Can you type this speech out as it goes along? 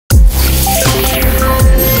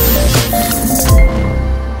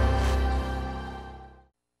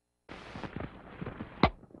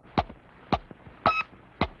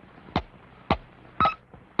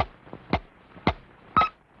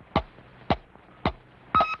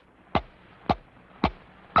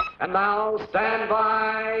And now, stand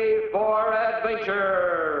by for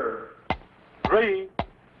adventure. 3,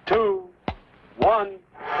 2, 1.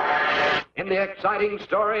 In the exciting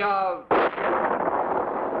story of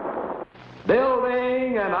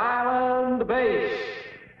building an island base.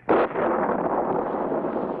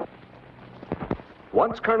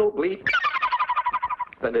 Once Colonel Bleep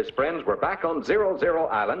and his friends were back on 00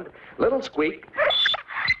 Island, little Squeak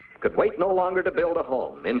could wait no longer to build a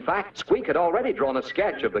home. In fact, Squeak had already drawn a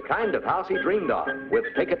sketch of the kind of house he dreamed of, with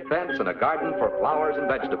picket fence and a garden for flowers and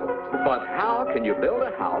vegetables. But how can you build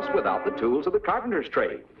a house without the tools of the carpenter's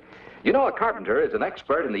trade? You know, a carpenter is an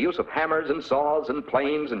expert in the use of hammers and saws and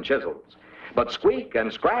planes and chisels. But Squeak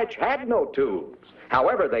and Scratch had no tools.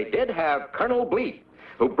 However, they did have Colonel Bleep,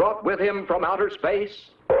 who brought with him from outer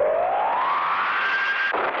space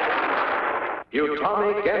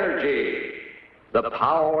atomic energy, the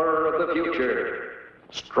power of the future,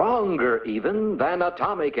 stronger even than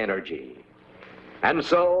atomic energy. And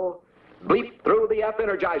so, Bleep threw the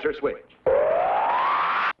F-energizer switch.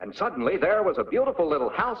 And suddenly there was a beautiful little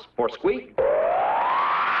house for Squeak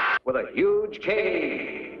with a huge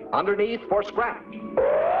cave underneath for Scratch.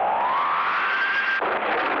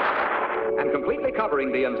 And completely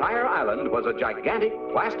covering the entire island was a gigantic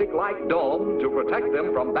plastic-like dome to protect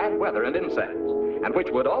them from bad weather and insects, and which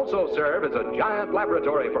would also serve as a giant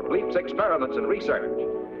laboratory for Bleep's experiments and research.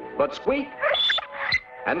 But Squeak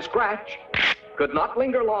and Scratch could not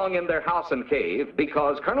linger long in their house and cave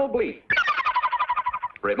because Colonel Bleep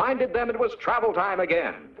reminded them it was travel time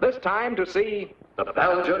again, this time to see the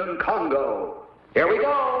Belgian Congo. Here we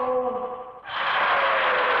go!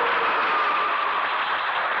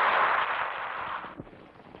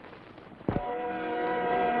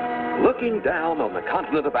 Looking down on the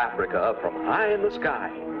continent of Africa from high in the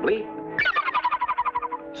sky, Bleep,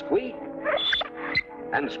 Squeak,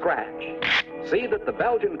 and Scratch see that the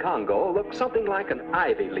Belgian Congo looks something like an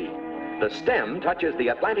ivy leaf. The stem touches the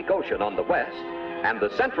Atlantic Ocean on the west, and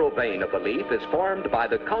the central vein of the leaf is formed by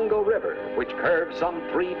the Congo River, which curves some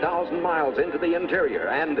 3,000 miles into the interior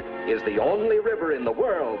and is the only river in the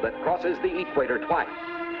world that crosses the equator twice.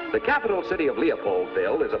 The capital city of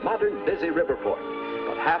Leopoldville is a modern, busy river port.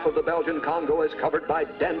 But half of the Belgian Congo is covered by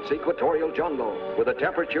dense equatorial jungle, with a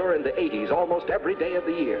temperature in the 80s almost every day of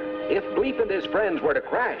the year. If Bleep and his friends were to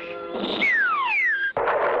crash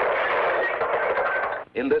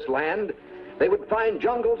in this land, they would find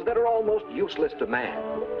jungles that are almost useless to man.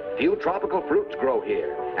 Few tropical fruits grow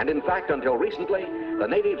here, and in fact, until recently, the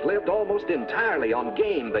natives lived almost entirely on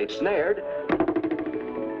game they snared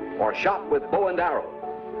or shot with bow and arrow.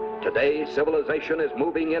 Today, civilization is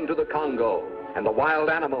moving into the Congo, and the wild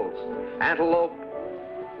animals, antelope,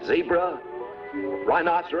 zebra,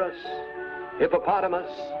 rhinoceros,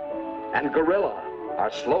 hippopotamus, and gorilla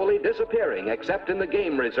are slowly disappearing except in the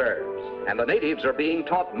game reserves, and the natives are being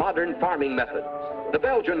taught modern farming methods. The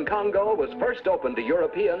Belgian Congo was first opened to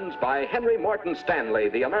Europeans by Henry Morton Stanley,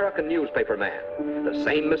 the American newspaper man. The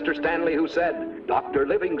same Mr. Stanley who said, "Dr.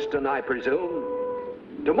 Livingston, I presume."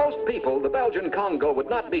 To most people, the Belgian Congo would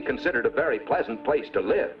not be considered a very pleasant place to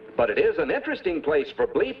live, but it is an interesting place for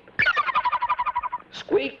Bleep,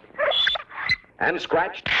 Squeak, and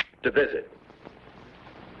Scratch to visit.